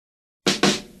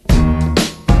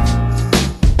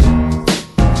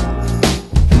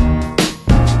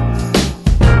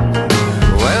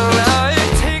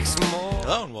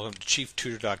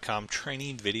ChiefTutor.com,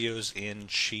 training videos in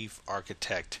Chief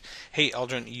Architect. Hey,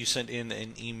 Aldrin, you sent in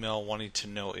an email wanting to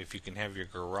know if you can have your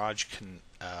garage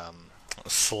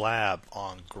slab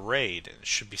on grade. It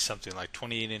should be something like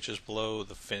 28 inches below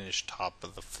the finished top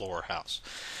of the floor house.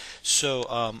 So,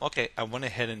 okay, I went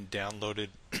ahead and downloaded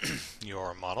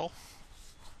your model,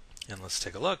 and let's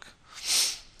take a look.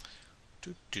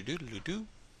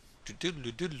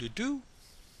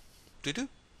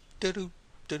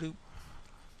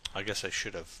 I guess I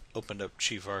should have opened up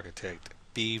Chief Architect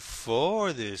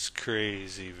before this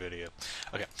crazy video.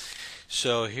 Okay,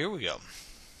 so here we go.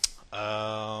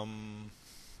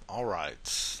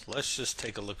 Alright, let's just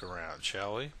take a look around,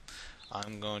 shall we?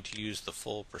 I'm going to use the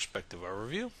full perspective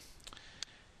overview,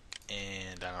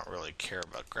 and I don't really care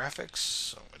about graphics,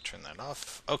 so I'm going to turn that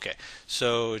off. Okay,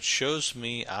 so it shows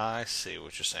me, I see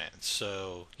what you're saying.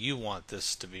 So you want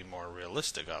this to be more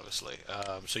realistic, obviously.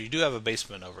 So you do have a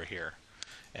basement over here,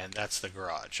 and that's the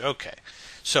garage. Okay,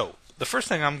 so the first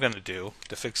thing I'm going to do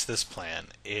to fix this plan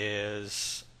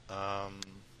is I'm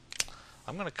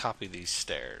going to copy these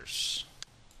stairs.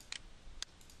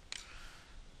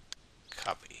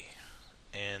 Copy.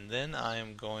 And then I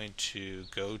am going to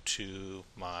go to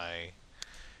my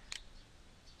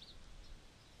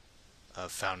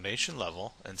foundation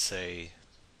level and say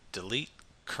delete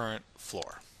current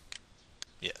floor.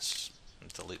 Yes,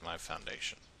 delete my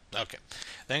foundation. Okay,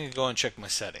 then I can go and check my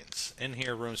settings. In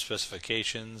here, room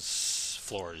specifications,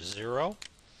 floor 0.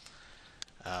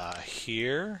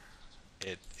 Here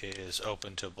it is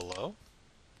open to below,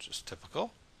 which is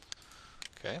typical.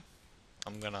 Okay,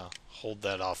 I'm gonna hold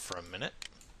that off for a minute.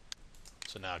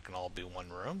 So now it can all be one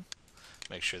room.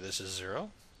 Make sure this is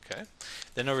 0. Okay.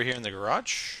 Then over here in the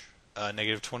garage,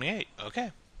 negative 28.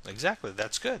 Okay, exactly.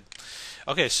 That's good.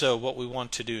 Okay, so what we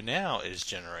want to do now is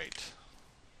generate.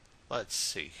 Let's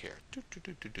see here.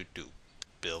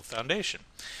 Build foundation.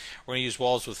 We're going to use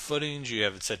walls with footings. You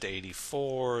have it set to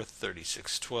 84.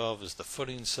 3612 is the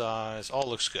footing size. All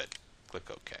looks good.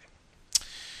 Click OK.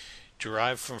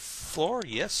 Derive from floor?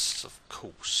 Yes, of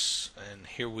course. And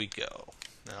here we go.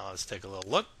 Now let's take a little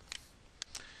look.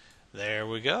 There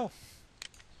we go.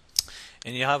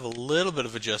 And you have a little bit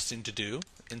of adjusting to do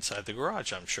inside the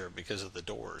garage, I'm sure, because of the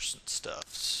doors and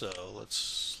stuff. So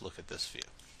let's look at this view.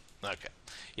 Okay.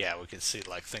 Yeah, we can see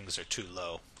like things are too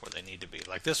low where they need to be.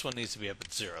 Like this one needs to be up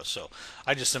at 0. So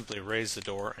I just simply raise the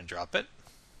door and drop it.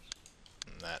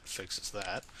 And that fixes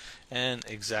that. And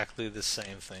exactly the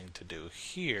same thing to do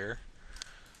here.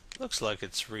 Looks like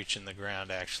it's reaching the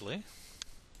ground actually.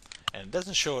 And it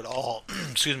doesn't show it all,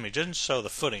 excuse me, it doesn't show the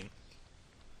footing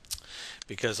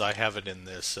because I have it in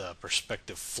this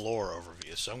perspective floor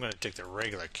overview. So I'm going to take the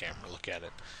regular camera, look at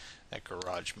it. That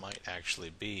garage might actually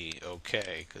be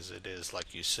okay because it is,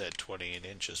 like you said, 28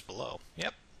 inches below.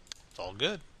 Yep, it's all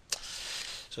good.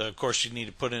 So of course you need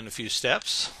to put in a few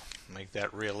steps, make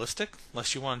that realistic,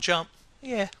 unless you want to jump.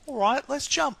 Yeah, alright, let's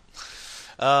jump.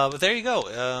 But there you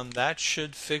go. That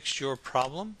should fix your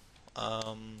problem.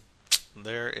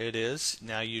 There it is.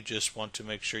 Now you just want to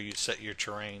make sure you set your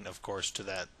terrain, of course, to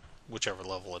that whichever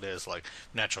level it is. Like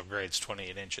natural grade's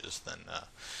 28 inches, then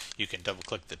you can double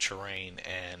click the terrain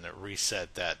and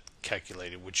reset that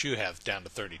calculated, which you have down to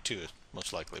 32.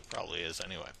 Most likely probably is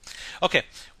anyway. Okay,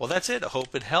 well that's it. I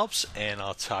hope it helps, and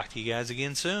I'll talk to you guys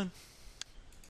again soon.